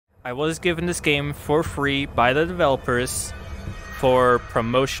I was given this game for free by the developers for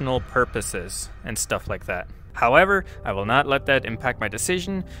promotional purposes and stuff like that. However, I will not let that impact my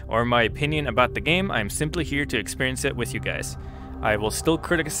decision or my opinion about the game. I'm simply here to experience it with you guys. I will still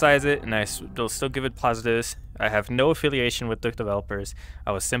criticize it and I will still give it positives. I have no affiliation with the developers.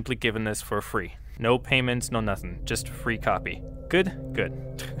 I was simply given this for free. No payments, no nothing. Just a free copy. Good? Good.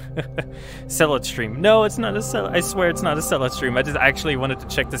 Sellout stream. No, it's not a sellout. I swear it's not a sellout stream. I just actually wanted to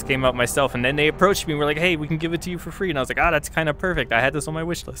check this game out myself, and then they approached me and were like, hey, we can give it to you for free. And I was like, that's kind of perfect. I had this on my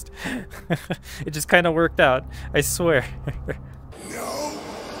wish list. It just kind of worked out. I swear. No.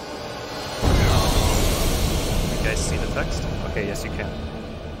 You guys see the text? Okay, yes you can.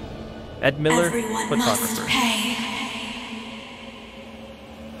 Ed Miller, Everyone must photographer. pay.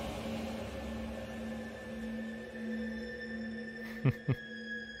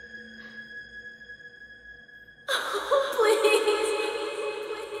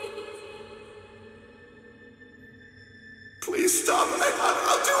 Please stop.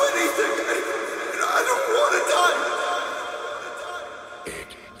 I'll do anything. I don't want to die.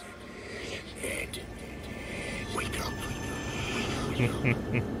 Ed, wake up.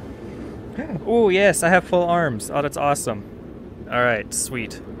 Oh yes, I have full arms. Oh, that's awesome. Alright,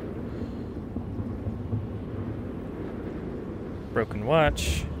 sweet. Broken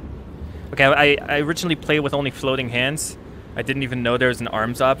watch. Okay, I originally played with only floating hands. I didn't even know there was an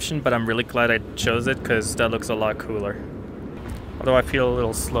arms option, but I'm really glad I chose it because that looks a lot cooler. Although I feel a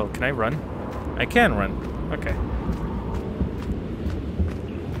little slow. Can I run? I can run. Okay.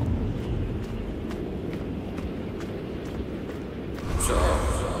 So,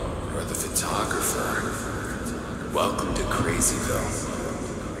 you're the photographer. Welcome to Crazyville.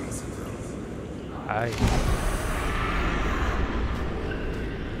 Hi.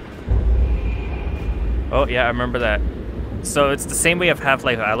 Oh, yeah, I remember that. So it's the same way of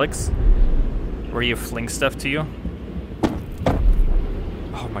Half-Life Alyx, where you fling stuff to you.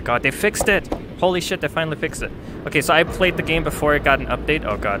 Oh my god, they fixed it! Holy shit, they finally fixed it. Okay, so I played the game before it got an update.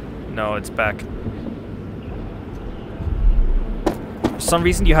 Oh god, no, it's back. For some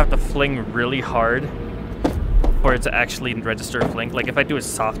reason, you have to fling really hard for it to actually register a fling. Like, if I do it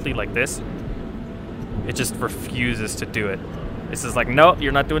softly like this, it just refuses to do it. This is like, nope,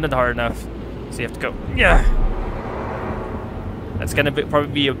 you're not doing it hard enough. So you have to go, yeah. That's gonna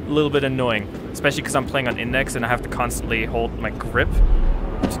probably be a little bit annoying, especially because I'm playing on index and I have to constantly hold my grip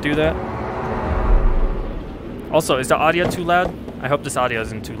to do that. Also, is the audio too loud? I hope this audio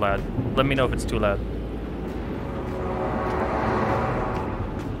isn't too loud. Let me know if it's too loud.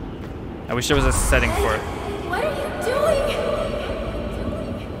 I wish there was a setting for it. What are you doing?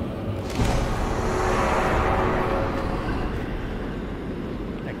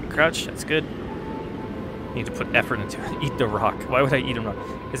 I can crouch, that's good. Need to put effort into it. Eat the rock. Why would I eat a rock?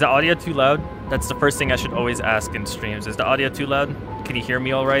 Is the audio too loud? That's the first thing I should always ask in streams. Is the audio too loud? Can you hear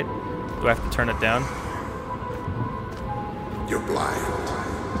me all right? Do I have to turn it down? You're blind.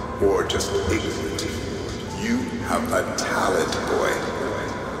 Or just ignorant. You have a talent, boy.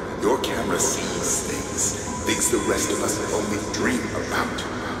 Your camera sees things the rest of us only dream about.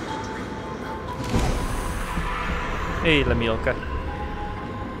 Hey, Lemilka.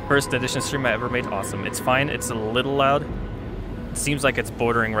 First edition stream I ever made. Awesome. It's fine. It's a little loud. It seems like it's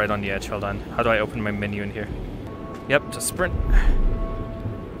bordering right on the edge. Hold on. How do I open my menu in here? Yep, just sprint.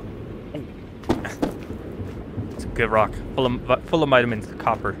 It's a good rock. Full of vitamins.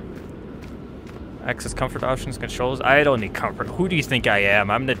 Copper. Access comfort options, controls. I don't need comfort. Who do you think I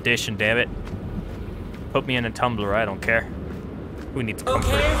am? I'm Naddition, damn it. Put me in a tumbler. I don't care. Who needs comfort?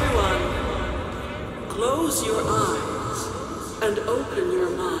 Okay, everyone. Close your eyes. And open your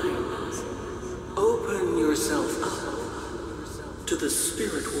minds. Open yourself up to the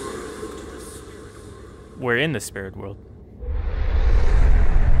spirit world. We're in the spirit world.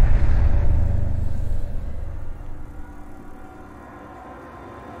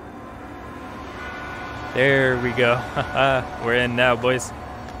 There we go. We're in now, boys.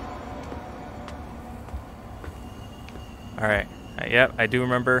 Alright. Yep, I do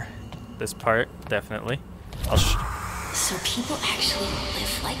remember this part, definitely. So people actually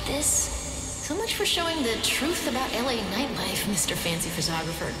live like this? So much for showing the truth about LA nightlife, Mr. Fancy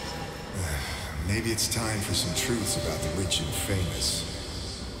Photographer. Maybe it's time for some truths about the rich and famous.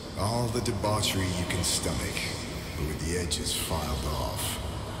 All the debauchery you can stomach, but with the edges filed off.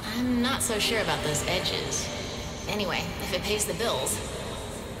 I'm not so sure about those edges. Anyway, if it pays the bills.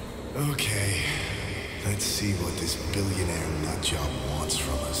 Okay, let's see what this billionaire nutjob wants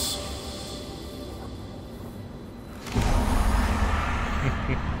from us.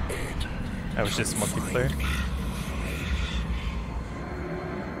 That was just multiplayer.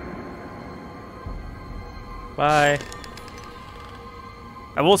 Bye.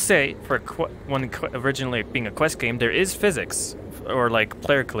 I will say, for originally being a quest game, there is physics, or like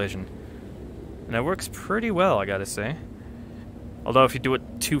player collision. And it works pretty well, I gotta say. Although if you do it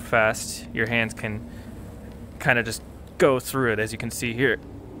too fast, your hands can kind of just go through it, as you can see here.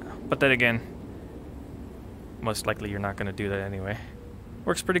 But then again, most likely you're not gonna do that anyway.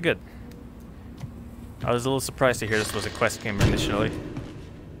 Works pretty good. I was a little surprised to hear this was a quest game initially.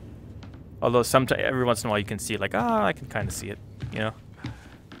 Although sometimes, every once in a while you can see it, like, ah, I can kind of see it, you know?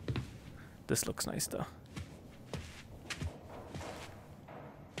 This looks nice, though.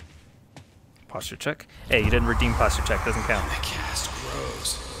 Posture check. Hey, you didn't redeem posture check. Doesn't count. The cast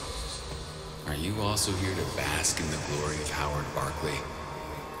grows. Are you also here to bask in the glory of Howard Barkley?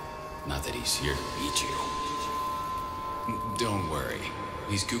 Not that he's here to beat you. Don't worry.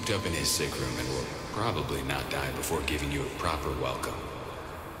 He's cooped up in his sick room and will probably not die before giving you a proper welcome.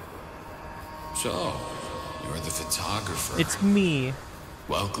 So, you're the photographer. It's me.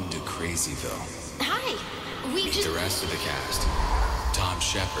 Welcome to Crazyville. Hi. We Meet just... the rest of the cast. Tom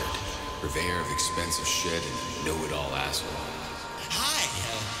Shepard, purveyor of expensive shit and know-it-all asshole. Hi,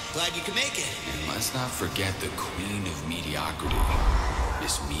 glad you could make it. And let's not forget the queen of mediocrity,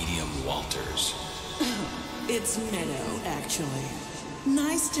 Miss Medium Walters. It's Meadow, actually.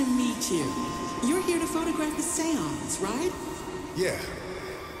 Nice to meet you. You're here to photograph the seance, right? Yeah.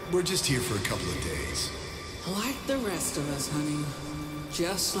 We're just here for a couple of days. Like the rest of us, honey.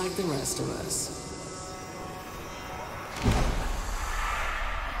 Just like the rest of us.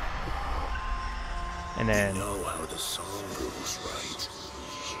 And then... You know how the song goes, right?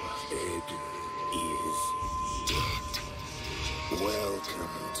 Ed is dead. Welcome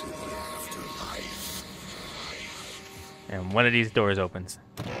to the afterlife. And one of these doors opens.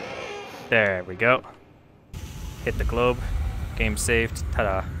 There we go. Hit the globe. Game saved.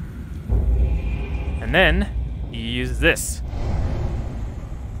 Ta-da. And then you use this.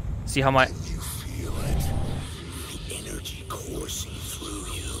 See how my... Can you feel it? The energy coursing through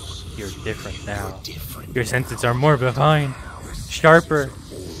you. You're different now. You're different. Your senses are more refined. Sharper.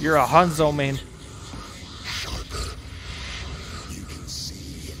 You're a Hanzo man. Sharper. You can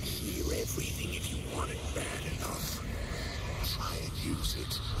see and hear everything if you want it bad enough. Try and use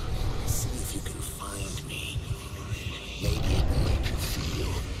it. See if you can find me. Maybe it will make you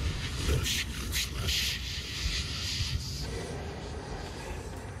feel less useless.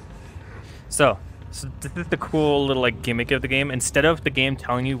 So this is the cool little like gimmick of the game. Instead of the game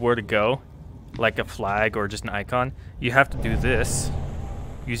telling you where to go, like a flag or just an icon, you have to do this.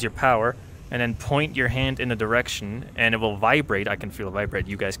 Use your power, and then point your hand in a direction, and it will vibrate. I can feel it vibrate.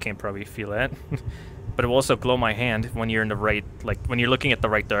 You guys can't probably feel that. But it will also glow my hand when you're in the right, like when you're looking at the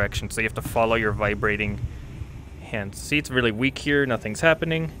right direction. So you have to follow your vibrating hand. See, it's really weak here. Nothing's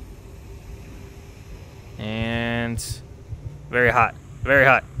happening. And very hot. Very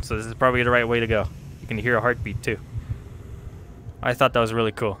hot. So this is probably the right way to go. You can hear a heartbeat too. I thought that was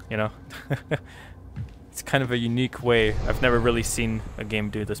really cool, you know? It's kind of a unique way. I've never really seen a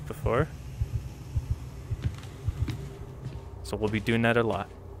game do this before. So we'll be doing that a lot.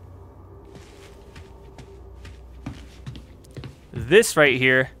 This right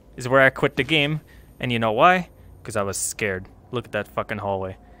here is where I quit the game. And you know why? Because I was scared. Look at that fucking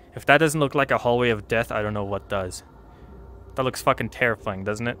hallway. If that doesn't look like a hallway of death, I don't know what does. That looks fucking terrifying,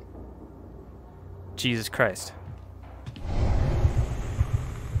 doesn't it? Jesus Christ.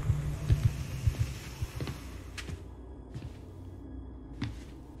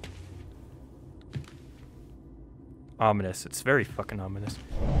 Ominous. It's very fucking ominous.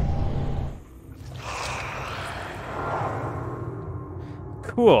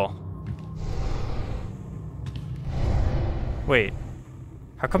 Cool. Wait.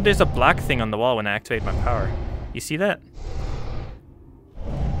 How come there's a black thing on the wall when I activate my power? You see that?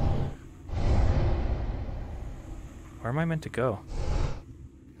 Where am I meant to go?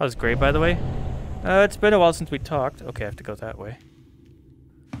 That was great, by the way. It's been a while since we talked. Okay, I have to go that way.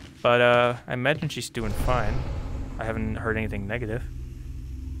 But, I imagine she's doing fine. I haven't heard anything negative.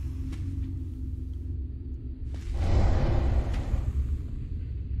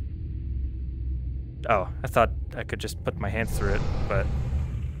 Oh, I thought I could just put my hand through it, but...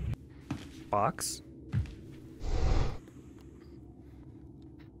 Box?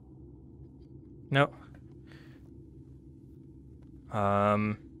 No.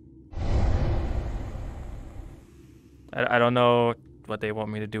 I don't know what they want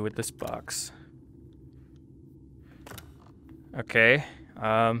me to do with this box. Okay.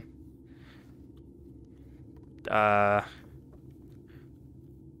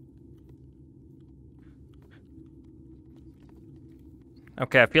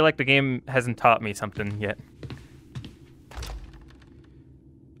 Okay, I feel like the game hasn't taught me something yet.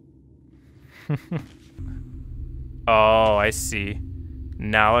 Oh, I see.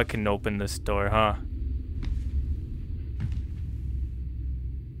 Now I can open this door, huh?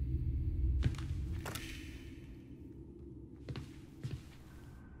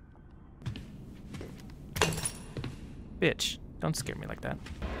 Bitch, don't scare me like that.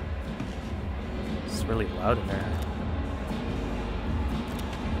 It's really loud in there.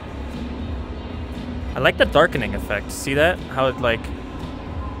 I like the darkening effect. See that? How it like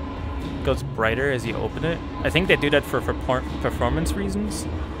goes brighter as you open it. I think they do that for performance reasons.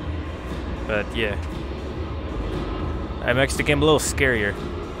 But yeah. That makes the game a little scarier.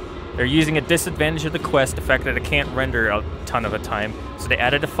 They're using a disadvantage of the quest, the fact that it can't render a ton of a time. So they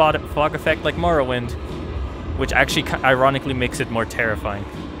added a fog effect like Morrowind, which actually ironically makes it more terrifying,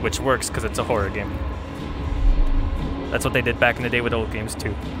 which works because it's a horror game. That's what they did back in the day with old games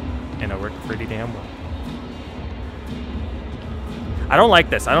too, and it worked pretty damn well. I don't like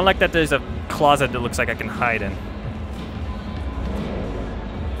this. I don't like that there's a closet that looks like I can hide in.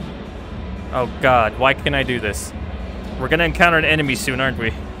 Oh god, why can I do this? We're gonna encounter an enemy soon, aren't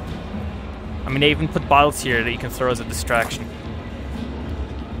we? I mean, they even put bottles here that you can throw as a distraction.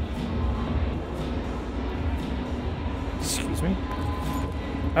 Excuse me?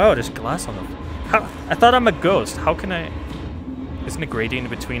 Oh, there's glass on them. How? I thought I'm a ghost. How can I... Isn't the gradient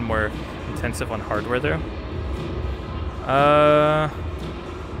in between more intensive on hardware there?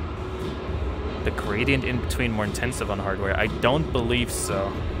 The gradient in between more intensive on hardware? I don't believe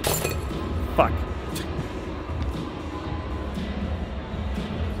so. Fuck.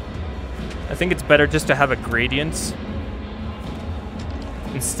 I think it's better just to have a gradient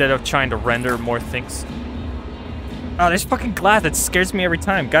instead of trying to render more things. Oh, there's fucking glass. That scares me every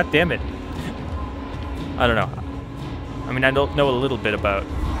time. God damn it. I don't know. I mean, I don't know a little bit about...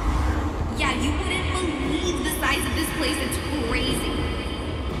 Yeah, you wouldn't believe the size of this place. It's crazy.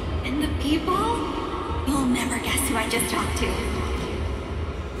 And the people? You'll never guess who I just talked to.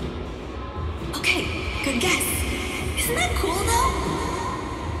 Okay, good guess. Isn't that cool, though?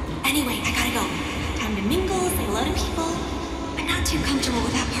 Anyway, I gotta go. Time to mingle, say hello to people. I'm not too comfortable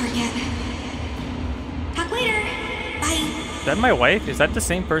with that part yet. Talk later. Bye. Is that my wife? Is that the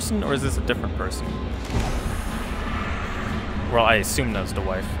same person, or is this a different person? Well, I assume that's the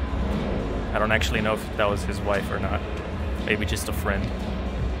wife. I don't actually know if that was his wife or not. Maybe just a friend.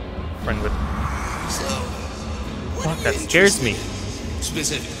 Friend with... So, Fuck, that scares me.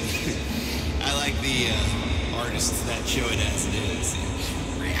 Specifically, I like the artists that show it as it is.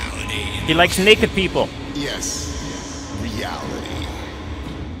 Reality. He likes naked people. Yes, reality.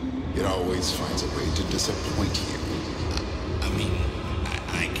 It always finds a way to disappoint you. I mean,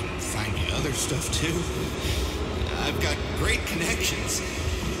 I can find you other stuff too. I've got great connections.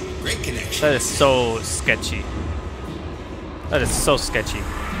 Great connections. That is so sketchy. That is so sketchy.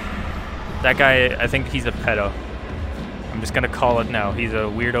 That guy, I think he's a pedo. I'm just gonna call it now. He's a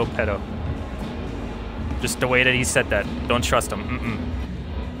weirdo pedo. Just the way that he said that. Don't trust him.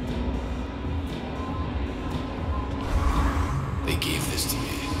 They gave this to me.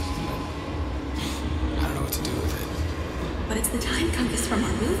 I don't know what to do with it. But it's the time compass from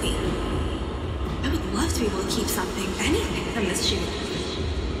our movie. I would love to be able to keep something, anything, from this shoot.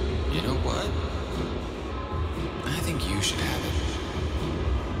 You know what? I think you should have it.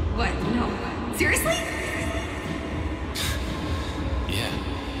 What? No. Seriously? Yeah,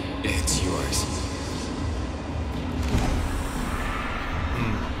 it's yours.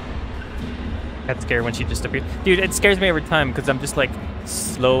 Got scared when she just appeared. Dude, it scares me every time because I'm just like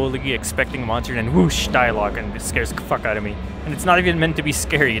slowly expecting a monster and then whoosh, dialogue, and it scares the fuck out of me. And it's not even meant to be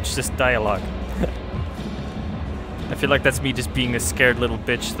scary, it's just dialogue. I feel like that's me just being a scared little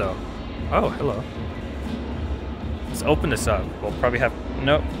bitch though. Oh, hello. Let's open this up. We'll probably have...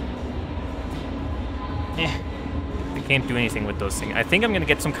 Nope. I can't do anything with those things. I think I'm gonna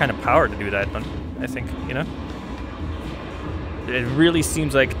get some kind of power to do that. I think, you know? It really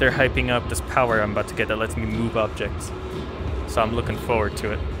seems like they're hyping up this power I'm about to get that lets me move objects. So I'm looking forward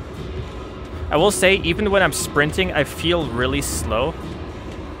to it. I will say, even when I'm sprinting, I feel really slow.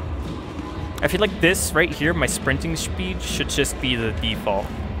 I feel like this right here, my sprinting speed, should just be the default.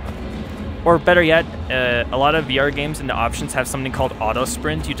 Or better yet, a lot of VR games in the options have something called auto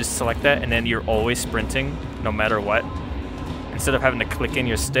sprint. You just select that and then you're always sprinting, no matter what. Instead of having to click in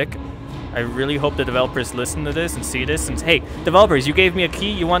your stick. I really hope the developers listen to this and see this and say, hey, developers, you gave me a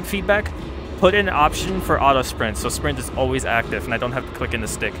key, you want feedback? Put in an option for auto sprint, so sprint is always active and I don't have to click in the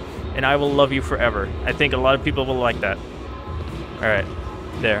stick. And I will love you forever. I think a lot of people will like that. Alright,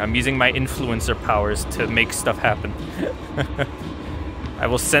 there, I'm using my influencer powers to make stuff happen. I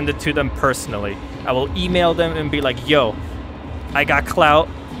will send it to them personally. I will email them and be like, yo, I got clout,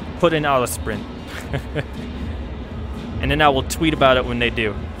 put in auto sprint. And then I will tweet about it when they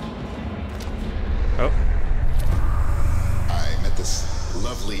do. Oh. I met this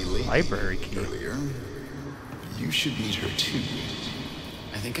lovely lady Library key. earlier. You should meet her too.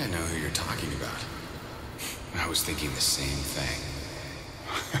 I think I know who you're talking about. I was thinking the same thing.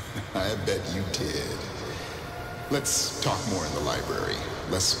 I bet you did. Let's talk more in the library.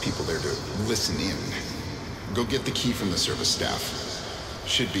 Less people there to listen in. Go get the key from the service staff.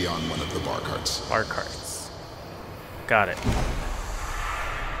 Should be on one of the bar carts. Bar carts. Got it.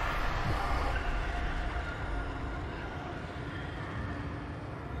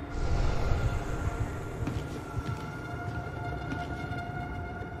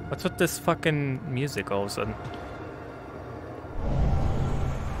 What's with this fucking music all of a sudden?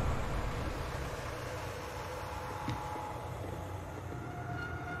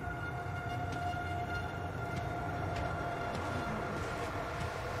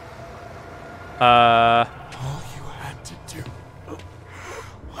 All you had to do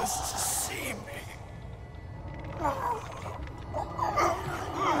was to see me.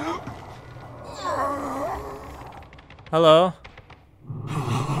 Hello?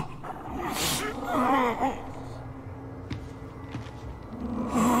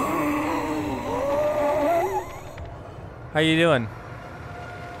 How you doing?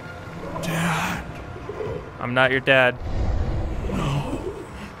 Dad. I'm not your dad. No.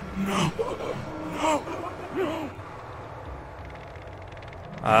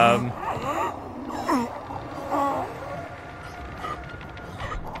 I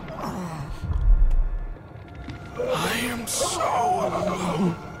am so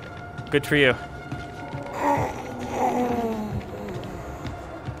alone. Good for you.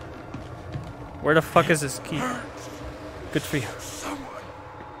 Where the fuck is this key? Good for you. Someone,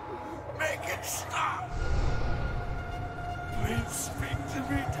 make it stop. Please speak to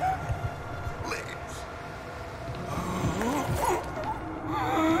me, Dad. Please.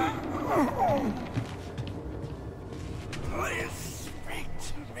 Please speak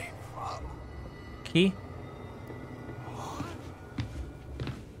to me, Father. Key?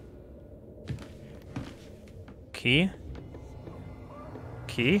 Key?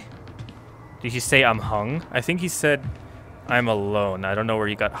 Key? Did he say I'm hung? I think he said I'm alone. I don't know where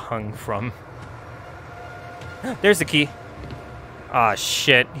he got hung from. There's the key. Ah,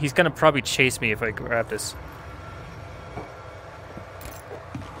 shit. He's gonna probably chase me if I grab this.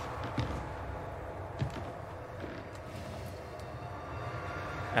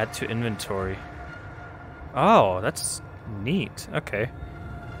 Add to inventory. Oh, that's neat. Okay.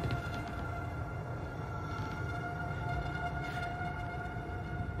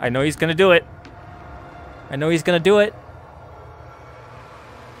 I know he's gonna do it. I know he's gonna do it.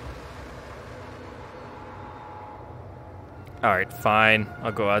 Alright, fine.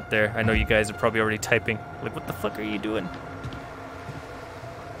 I'll go out there. I know you guys are probably already typing. Like, what the fuck are you doing?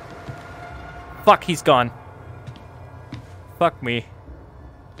 Fuck, he's gone. Fuck me.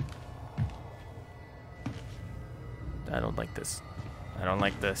 I don't like this. I don't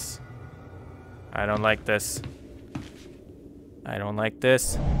like this. I don't like this. I don't like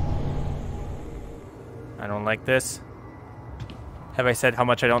this. I don't like this. Have I said how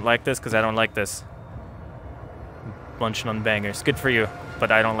much I don't like this? Because I don't like this. Munching on bangers. Good for you,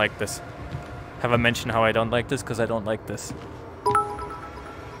 but I don't like this. Have I mentioned how I don't like this? Because I don't like this.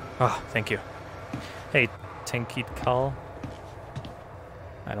 Oh, thank you. Hey, Tenkit Kal.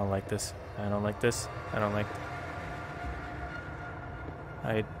 I don't like this. I don't like this. I don't like...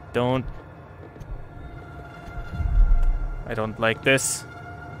 I don't like this.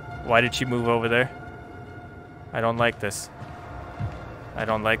 Why did she move over there? I don't like this. I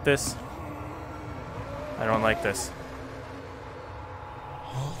don't like this. I don't like this.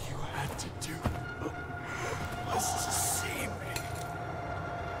 All you had to do was to see me.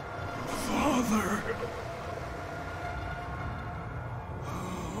 Father.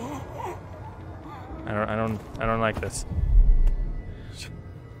 I don't like this.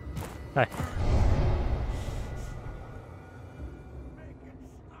 Hi.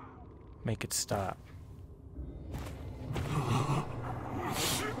 Make it stop.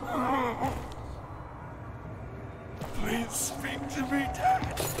 Please speak to me,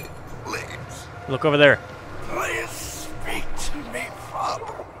 Dad. Please. Look over there. Please speak to me,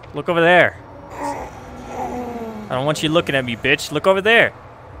 Father. Look over there. I don't want you looking at me, bitch. Look over there.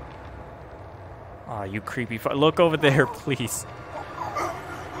 Aw, you creepy look over there, please.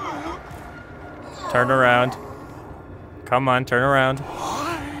 Turn around. Come on, turn around.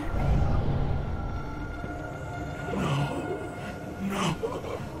 No.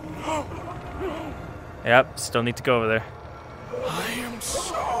 Yep, still need to go over there. I am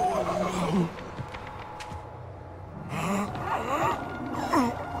so alone.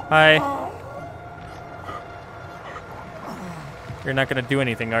 Hi. You're not gonna do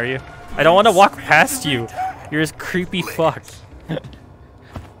anything, are you? I don't want to walk past you. You're as creepy fuck.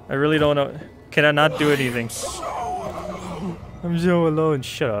 I really don't know. Can I not do anything? I'm so alone.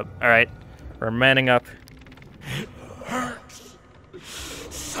 Shut up. Alright. We're manning up. It hurts.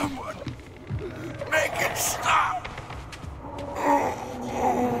 Someone make it stop.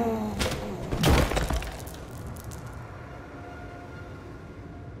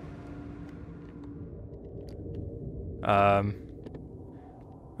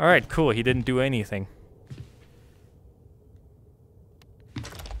 Alright, cool. He didn't do anything.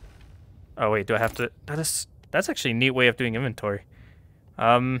 Oh wait, do I have to? That's actually a neat way of doing inventory.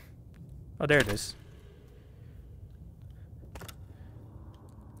 Oh, there it is.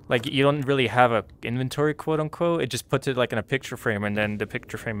 Like, you don't really have a inventory, quote unquote. It just puts it like in a picture frame, and then the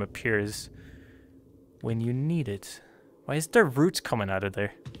picture frame appears when you need it. Why is there roots coming out of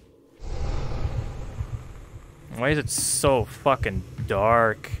there? Why is it so fucking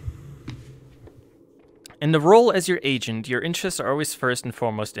dark? In the role as your agent, your interests are always first and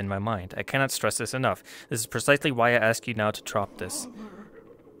foremost in my mind. I cannot stress this enough. This is precisely why I ask you now to drop this.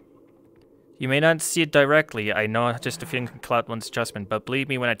 You may not see it directly. I know just a feeling can cloud one's judgment, but believe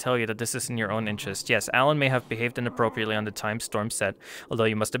me when I tell you that this is in your own interest. Yes, Alan may have behaved inappropriately on the time Storm set, although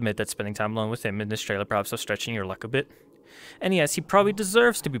you must admit that spending time alone with him in this trailer perhaps was stretching your luck a bit. And yes, he probably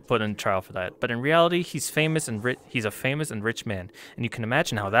deserves to be put on trial for that, but in reality, he's a famous and rich man, and you can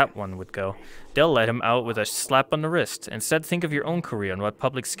imagine how that one would go. They'll let him out with a slap on the wrist. Instead, think of your own career and what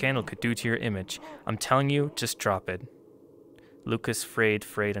public scandal could do to your image. I'm telling you, just drop it. Lucas,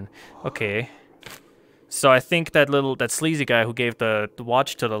 Frayden. Okay. So I think that sleazy guy who gave the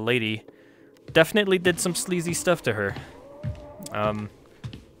watch to the lady definitely did some sleazy stuff to her.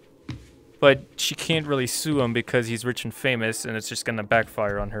 But she can't really sue him because he's rich and famous, and it's just gonna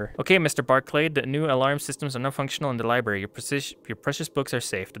backfire on her. Okay, Mr. Barclay, the new alarm systems are not functional in the library. Your precious books are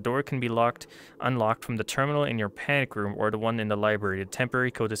safe. The door can be unlocked from the terminal in your panic room or the one in the library. The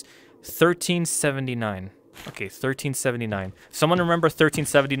temporary code is 1379. Okay, 1379. Someone remember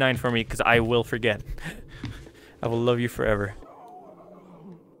 1379 for me, because I will forget. I will love you forever.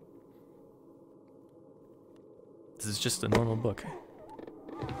 This is just a normal book.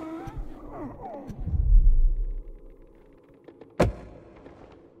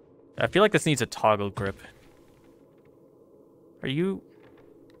 I feel like this needs a toggle grip. Are you...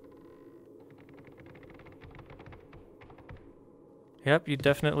 Yep, you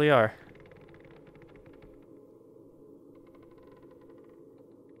definitely are.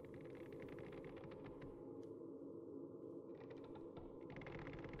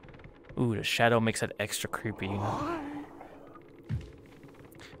 Ooh, the shadow makes it extra creepy, you know?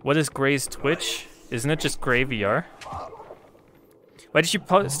 What is Gray's Twitch? Isn't it just Gray VR? Why did you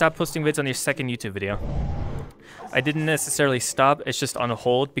stop posting vids on your second YouTube video? I didn't necessarily stop, it's just on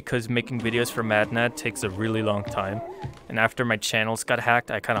hold because making videos for MadNat takes a really long time. And after my channels got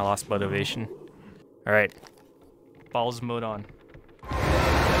hacked, I kind of lost motivation. Alright. Balls mode on.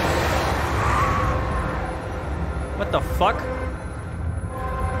 What the fuck?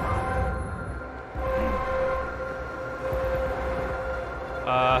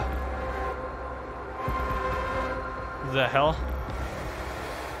 The hell?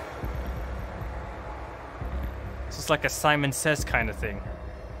 This is like a Simon Says kind of thing.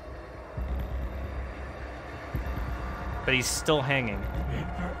 But he's still hanging.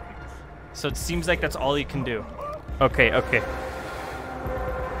 So it seems like that's all he can do. Okay, okay.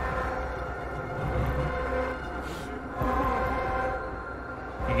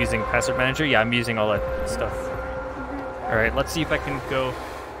 You using Password Manager? Yeah, I'm using all that stuff. Alright, let's see if I can go...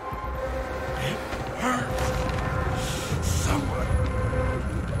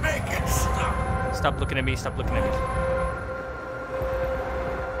 Stop looking at me, stop looking at me.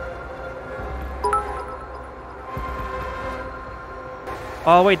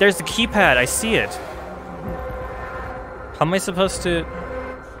 Oh wait, there's the keypad, I see it. How am I supposed to...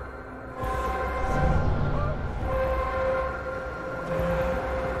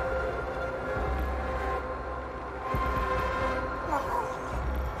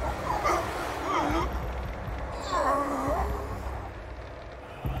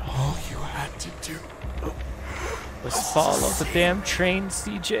 Follow the damn train,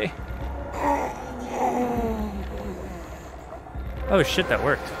 CJ. Oh shit, that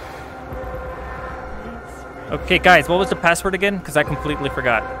worked. Okay, guys, what was the password again? Because I completely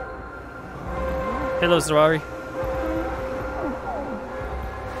forgot. Hello, Zerari.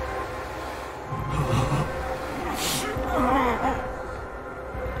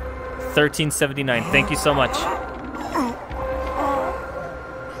 1379. Thank you so much.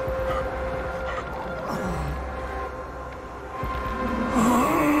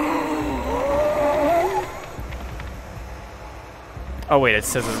 Oh wait, it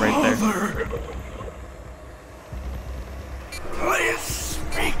says it right there. Please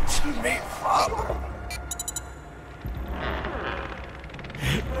speak to me, Father.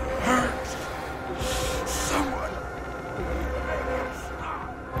 It hurts. Someone.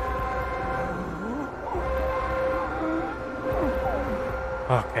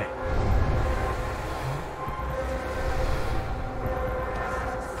 Okay.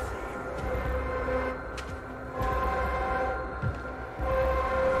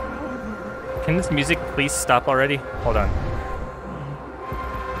 Can this music please stop already? Hold on.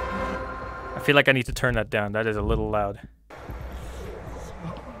 I feel like I need to turn that down. That is a little loud.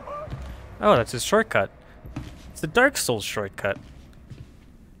 Oh, that's his shortcut. It's the Dark Souls shortcut.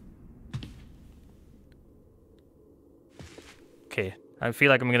 Okay, I feel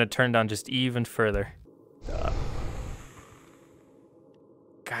like I'm gonna turn down just even further.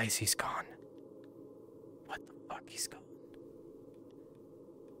 Guys, he's gone. What the fuck? He's gone.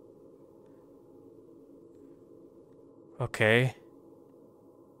 Okay.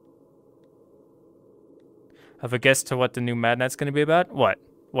 Have a guess to what the new Madnet's gonna be about? What?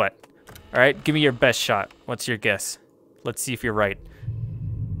 What? Alright, give me your best shot. What's your guess? Let's see if you're right.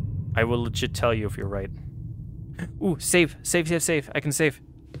 I will legit tell you if you're right. Ooh, save. Save, save, save. I can save.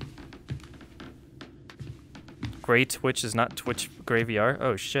 Great Twitch is not Twitch Graveyard.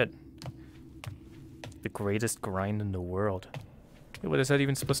 Oh, shit. The greatest grind in the world. Hey, what is that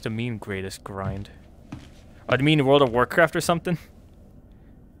even supposed to mean, greatest grind? Oh, do you mean World of Warcraft or something?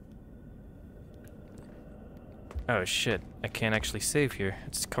 Oh, shit. I can't actually save here.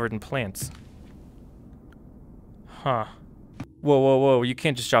 It's covered in plants. Huh. Whoa, whoa, whoa. You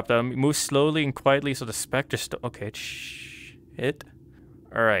can't just drop that. Move slowly and quietly so the specters okay, shh. Hit.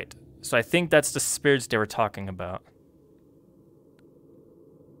 Alright. So I think that's the spirits they were talking about.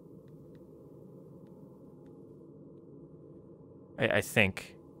 I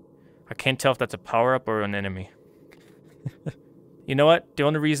think. I can't tell if that's a power-up or an enemy. You know what? The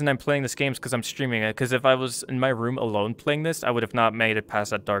only reason I'm playing this game is because I'm streaming it. Because if I was in my room alone playing this, I would have not made it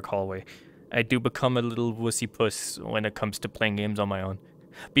past that dark hallway. I do become a little wussy puss when it comes to playing games on my own.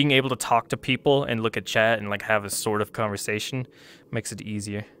 Being able to talk to people and look at chat and like have a sort of conversation makes it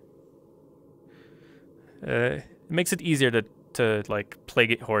easier. It makes it easier to like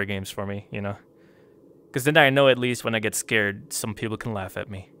play horror games for me, you know? Because then I know at least when I get scared, some people can laugh at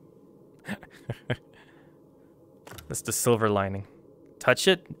me. That's the silver lining. Touch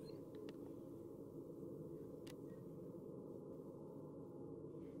it.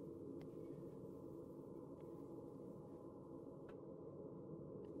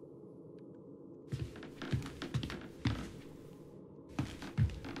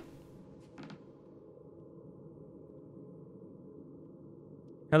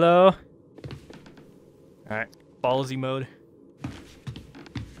 Hello? Alright, ballsy mode.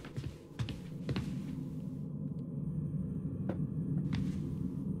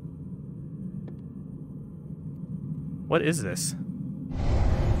 What is this?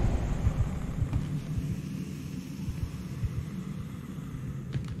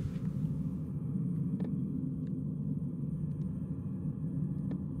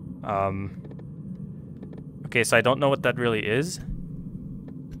 Okay, so I don't know what that really is.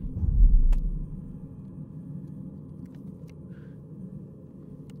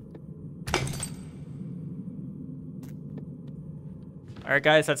 Alright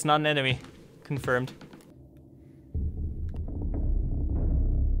guys, that's not an enemy. Confirmed.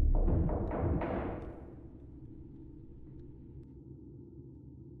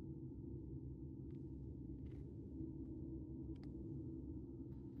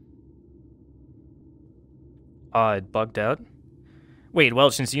 It bugged out. Wait,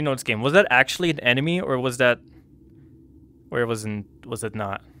 well, since you know this game, was that actually an enemy or was that... Where was it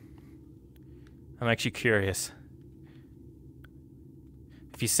not? I'm actually curious.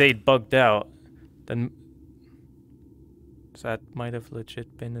 If you say it bugged out, then that might have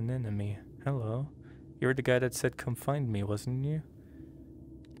legit been an enemy. Hello. You were the guy that said come find me, wasn't you?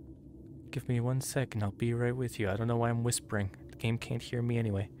 Give me 1 second, I'll be right with you. I don't know why I'm whispering. The game can't hear me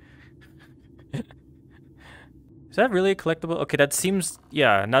anyway. Is that really a collectible? Okay, that seems...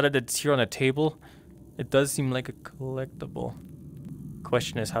 Yeah, now that it's here on a table, it does seem like a collectible.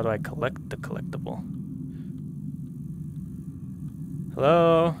 Question is, how do I collect the collectible?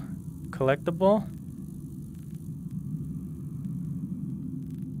 Hello? Collectible?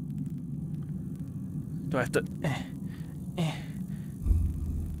 Do I have to...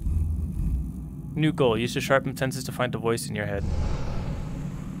 New goal. Use your sharpened senses to find the voice in your head.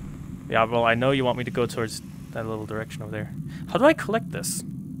 Yeah, well, I know you want me to go towards that little direction over there. How do I collect this?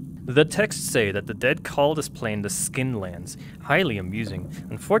 The texts say that the dead call this plane the Skinlands. Highly amusing.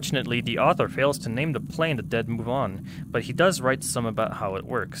 Unfortunately, the author fails to name the plane the dead move on, but he does write some about how it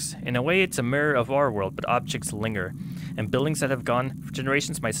works. In a way, it's a mirror of our world, but objects linger, and buildings that have gone for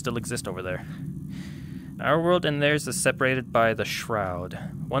generations might still exist over there. Our world and theirs is separated by the Shroud.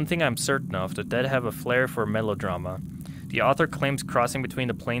 One thing I'm certain of, the dead have a flair for melodrama. The author claims crossing between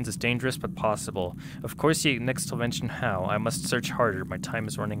the planes is dangerous but possible. Of course, he next to mention how. I must search harder. My time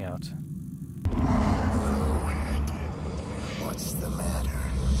is running out. What's the matter?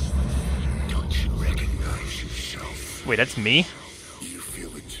 Don't you recognize yourself? Wait, that's me? You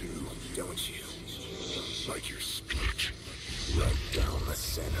feel it too, don't you? Like your speech, right down the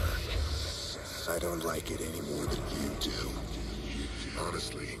center. I don't like it any more than you do.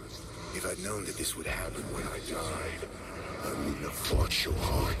 Honestly, if I'd known that this would happen when I died, I wouldn't have fought so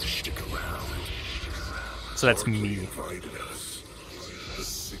hard to stick around. So that's Barkley me. invited us. The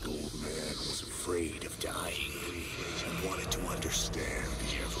sick old man was afraid of dying and wanted to understand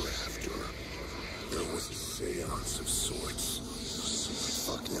the ever after. There was a seance of sorts.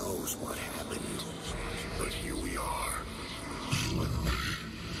 Fuck knows what happened. But here we are. You and me.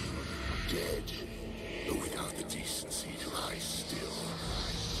 Dead, but without the decency to lie still.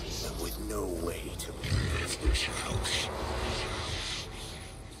 And with no way to leave this house.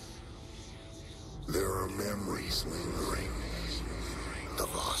 There are memories lingering. The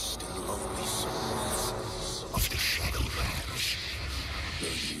lost and lonely souls of the Shadowlands.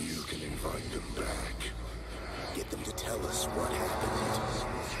 Maybe you can invite them back. Get them to tell us what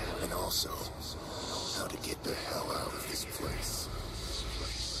happened. And also, how to get the hell out of this place.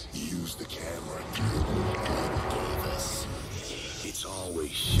 Use the camera God gave us. It's always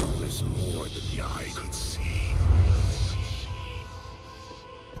shown us more than the eye could see.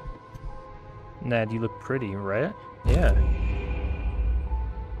 Nad, you look pretty, right? Yeah.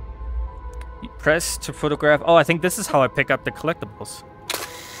 You press to photograph. Oh, I think this is how I pick up the collectibles.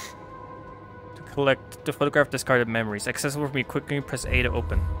 To photograph discarded memories. Accessible for me quickly, press A to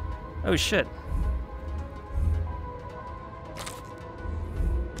open. Oh shit.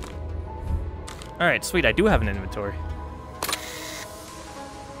 Alright, sweet, I do have an inventory.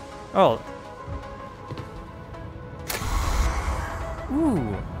 Oh.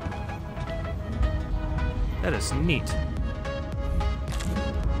 Ooh. That is neat.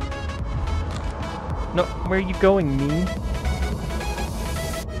 No, where are you going, me?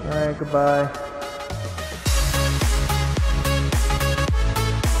 Alright, goodbye.